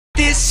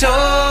is soda.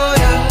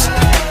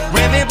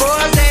 Remy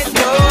boys that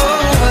know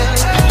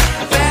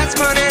fast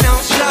money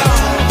don't slow.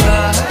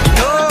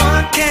 No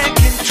one can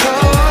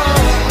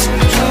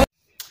control.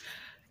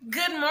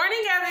 Good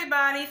morning,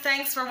 everybody.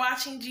 Thanks for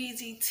watching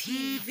Jeazie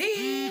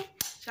TV.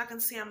 Y'all can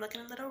see I'm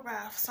looking a little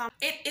rough. So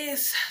it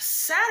is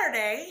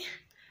Saturday,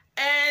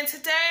 and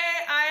today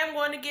I am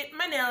going to get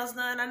my nails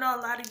done. I know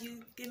a lot of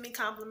you give me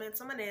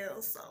compliments on my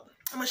nails, so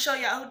I'm gonna show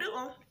y'all who do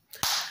them.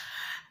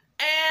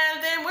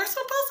 And then we're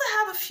supposed to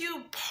have a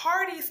few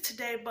parties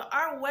today, but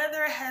our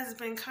weather has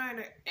been kind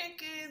of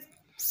icky,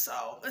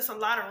 so it's a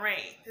lot of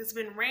rain. It's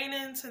been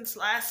raining since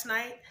last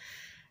night,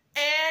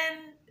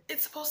 and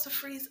it's supposed to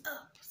freeze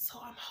up. So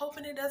I'm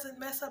hoping it doesn't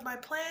mess up my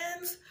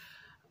plans,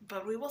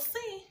 but we will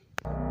see.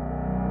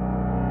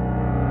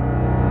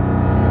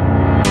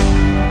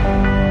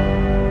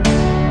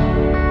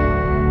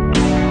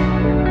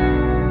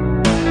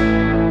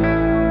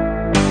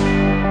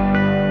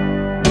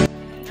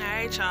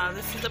 Y'all,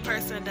 this is the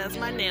person that does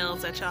my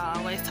nails that y'all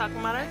always talking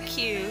about are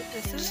cute.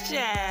 This is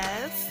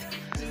Jazz.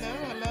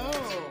 Hello.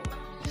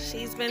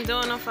 She's been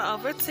doing them for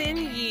over 10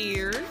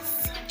 years.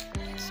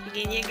 She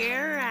be getting your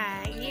girl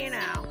right, you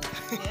know.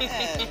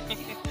 Yes.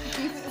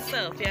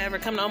 So if y'all ever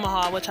come to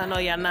Omaha, which I know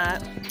y'all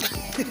not,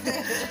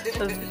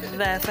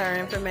 that's her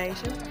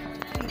information.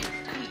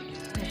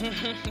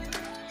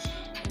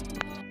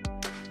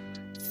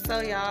 So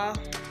y'all,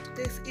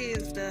 this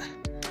is the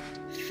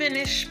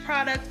finished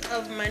product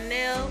of my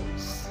nails.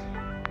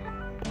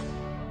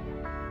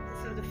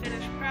 This is the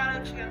finished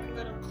product. She got a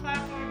little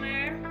clock on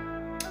there.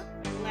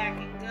 Black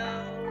and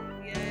gold.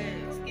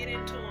 Yes. Get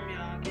into them,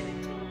 y'all. Get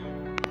into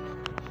them.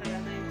 Show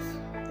y'all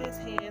this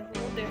hand. A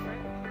little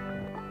different.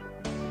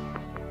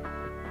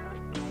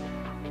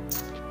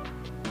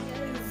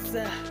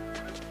 Yes.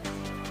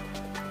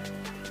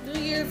 New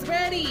Year's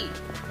ready.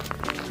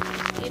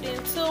 Get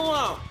into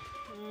them.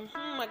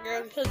 My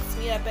girl hooks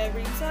me up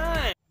every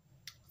time.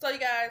 So you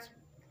guys,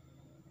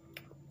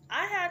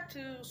 I had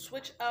to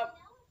switch up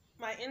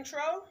my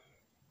intro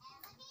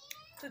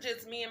to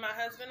just me and my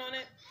husband on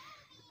it,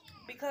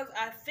 because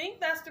I think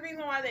that's the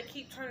reason why they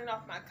keep turning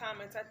off my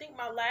comments. I think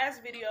my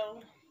last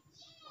video,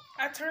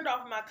 I turned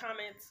off my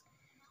comments.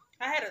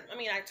 I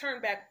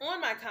turned back on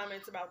my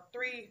comments about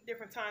 3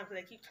 different times, but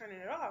they keep turning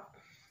it off.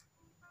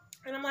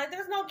 And I'm like,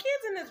 there's no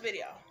kids in this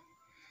video.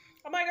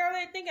 I'm like, are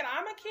they thinking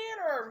I'm a kid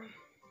or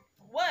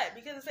what?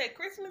 Because it said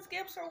Christmas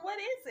gifts, or what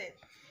is it?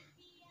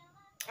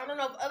 I don't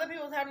know if other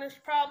people's having this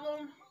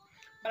problem,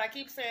 but I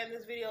keep saying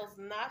this video is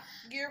not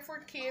geared for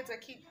kids. I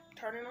keep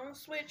turning on the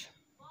switch.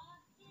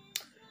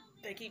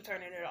 They keep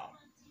turning it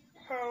off.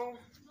 So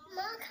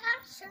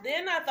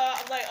then I thought,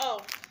 I was like,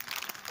 oh,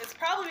 it's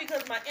probably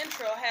because my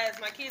intro has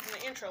my kids in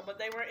the intro, but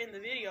they weren't in the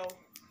video.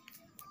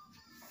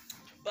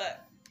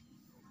 But,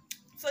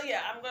 so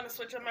yeah, I'm going to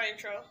switch up my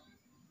intro.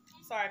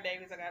 Sorry,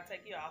 babies, I got to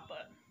take you off,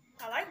 but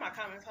I like my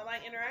comments. I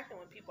like interacting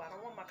with people. I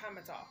don't want my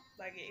comments off.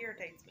 Like, it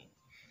irritates me.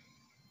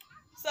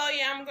 So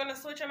yeah, I'm gonna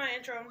switch on my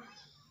intro.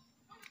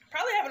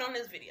 Probably have it on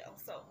this video,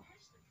 so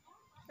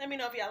let me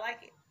know if y'all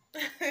like it.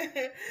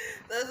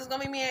 So this is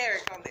gonna be me and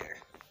Eric on there.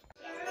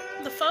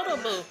 The photo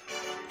booth.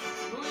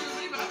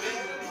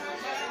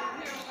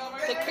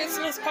 The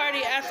Christmas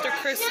party after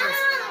Christmas.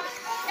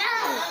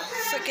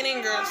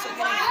 Sickening, girl,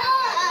 sickening.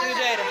 You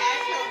Jada.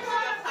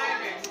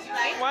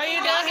 Why are you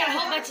doing I got a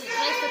whole bunch of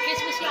clothes for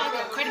Christmas, y'all. I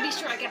got a Cardi B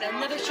shirt, I got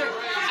another shirt,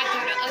 I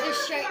got another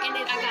shirt, and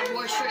then I got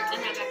more shirts,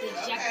 and I got this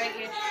jacket right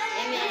here,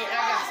 and then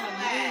I got some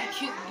really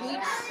cute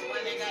boots,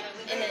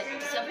 and then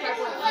some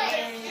purple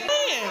pants.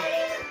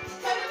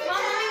 Mama,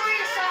 let me wear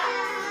your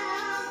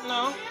socks.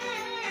 No.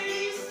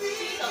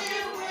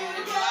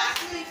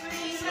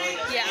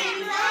 Yeah.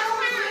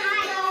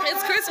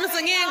 It's Christmas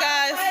again,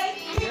 guys.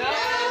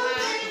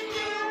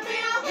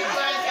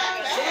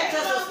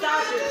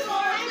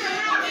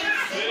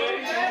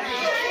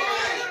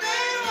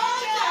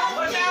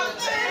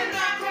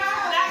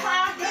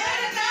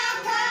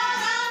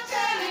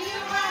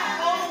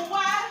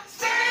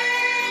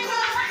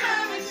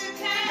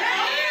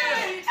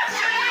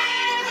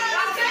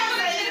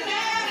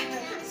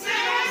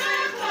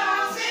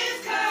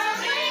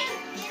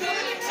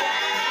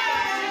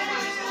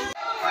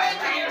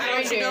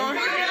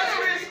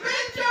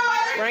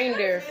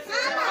 Reindeer.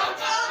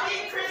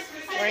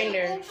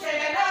 Reindeer.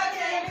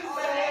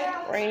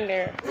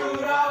 Reindeer.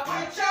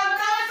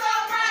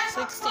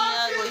 16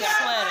 ugly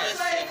sweaters.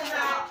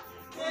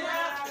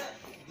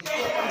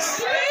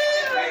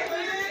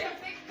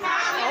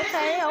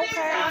 Okay, I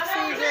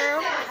see you, girl.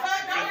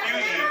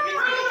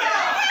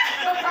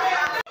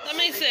 Let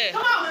me see.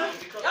 Come on.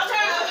 Y'all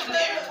turn up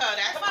there. Oh,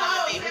 that's my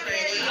baby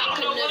ready.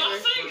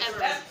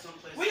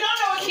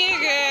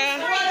 Cute,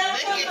 girl.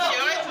 Look at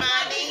yours,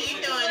 mommy. You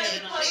doing it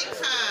big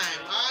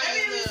time. All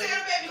you good.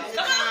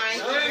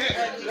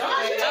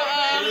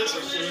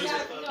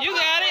 You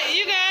got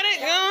it.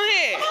 Go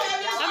ahead.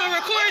 I'm gonna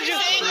record you. I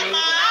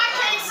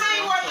can't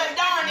sing worth a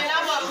darn, and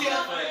I'm up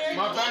here.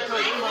 My back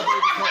hurts.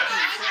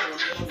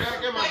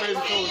 Get my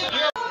baby clothes.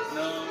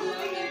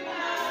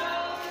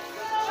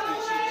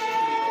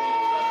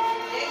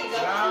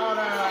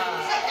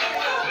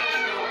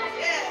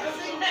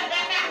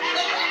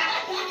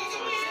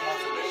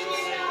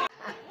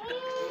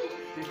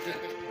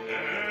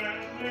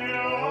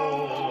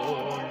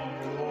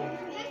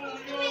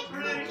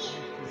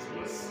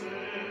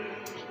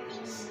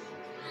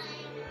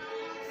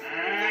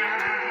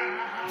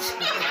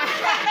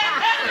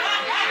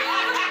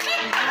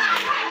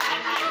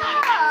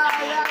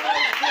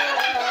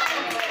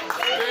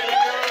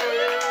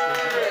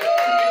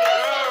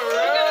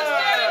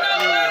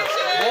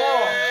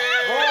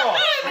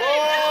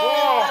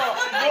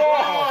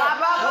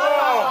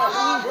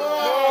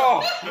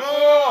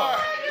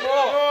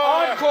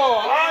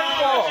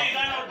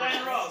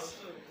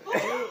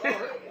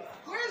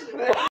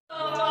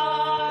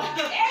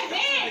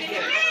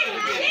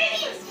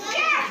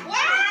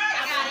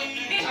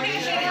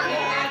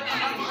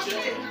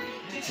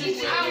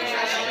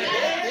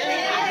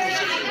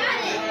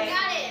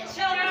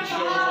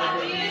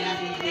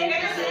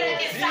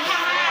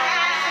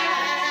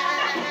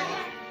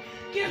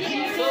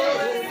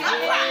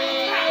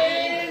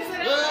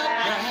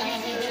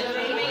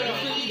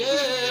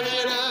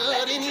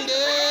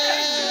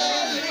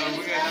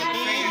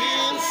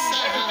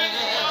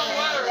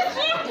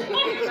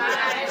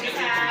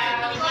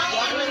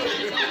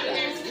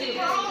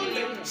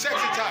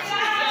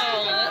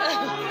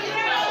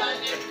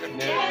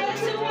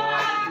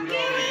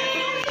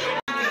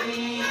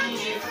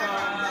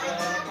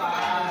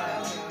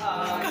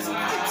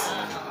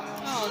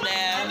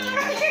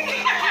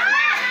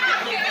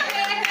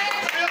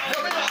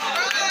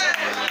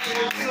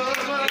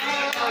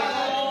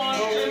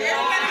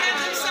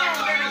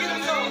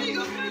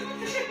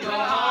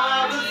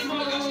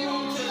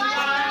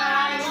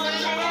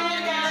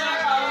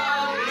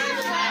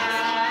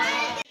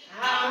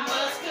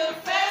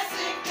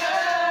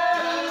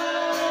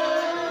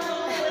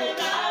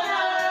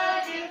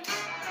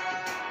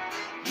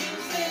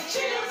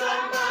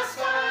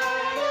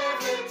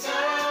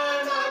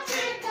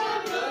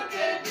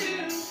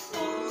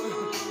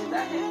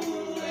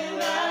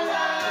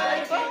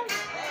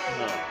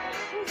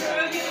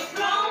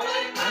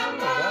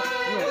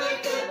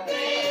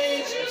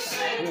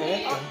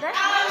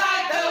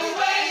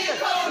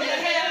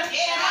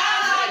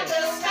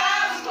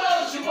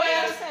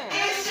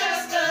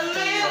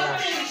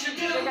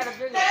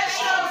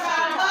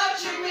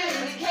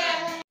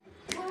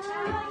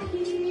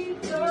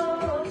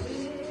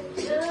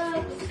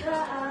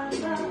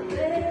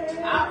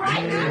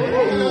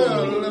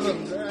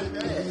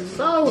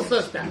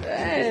 sister.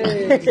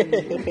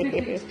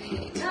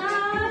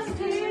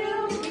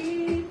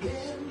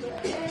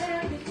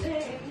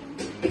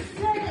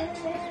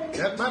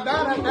 That's my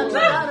daughter. That's my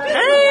daughter.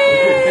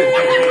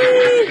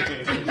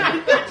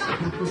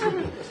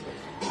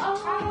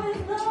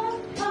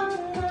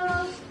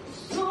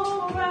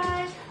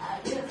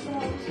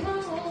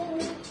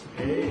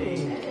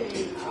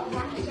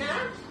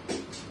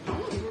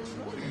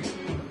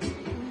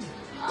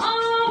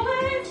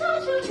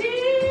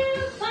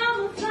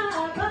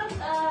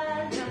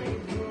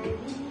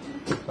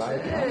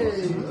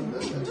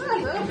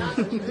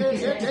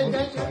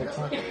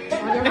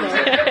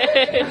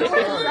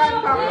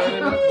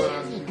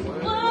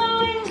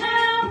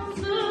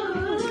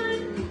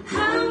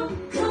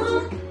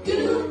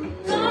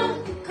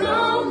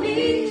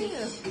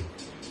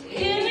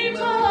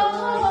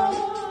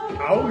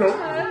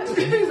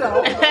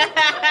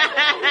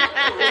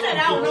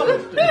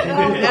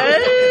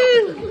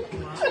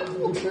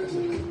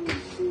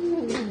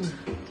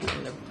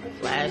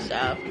 Flash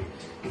up.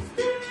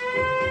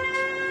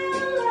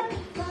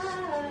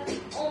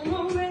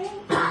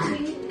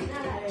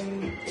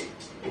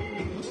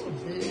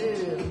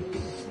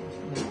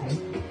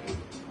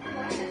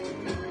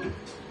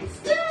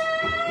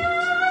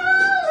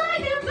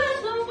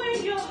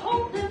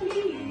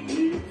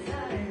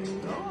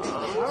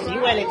 You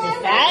wanted to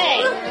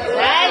say.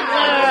 Right,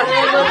 girl.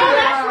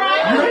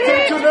 You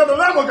take it to another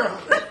level, girl.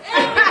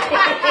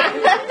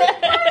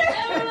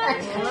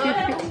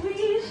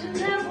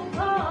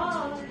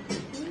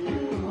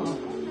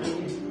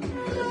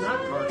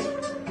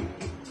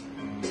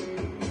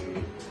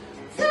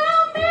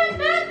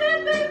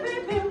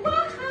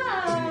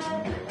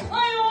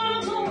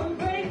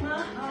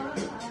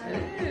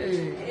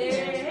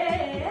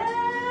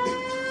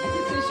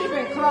 She's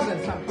been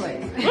clubbing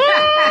someplace.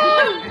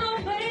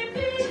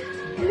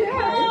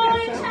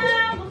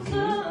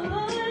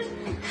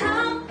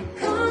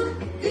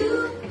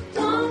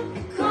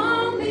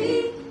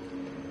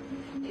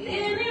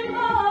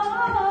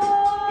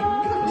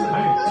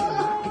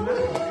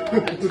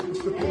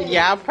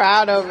 Y'all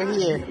proud over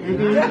here.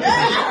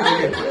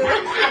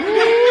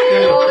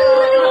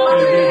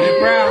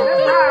 Proud.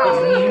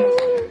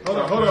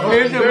 Hold on.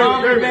 Here's your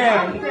mom and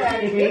dad.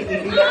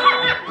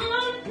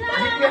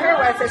 You heard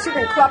what I said. She's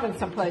been clubbing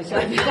someplace.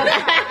 Got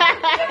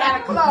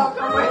a club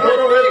somewhere.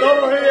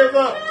 Throw her hands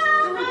up.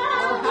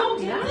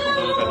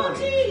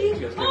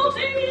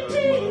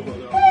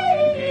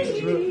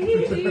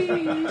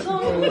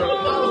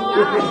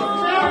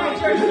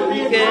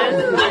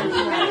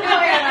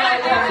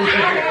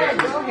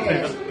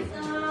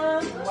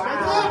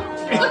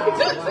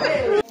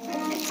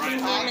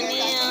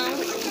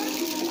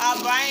 Our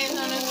Brian's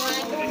on his way.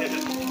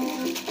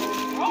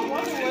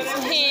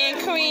 Hand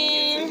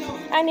cream.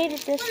 I needed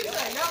this.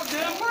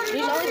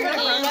 These only for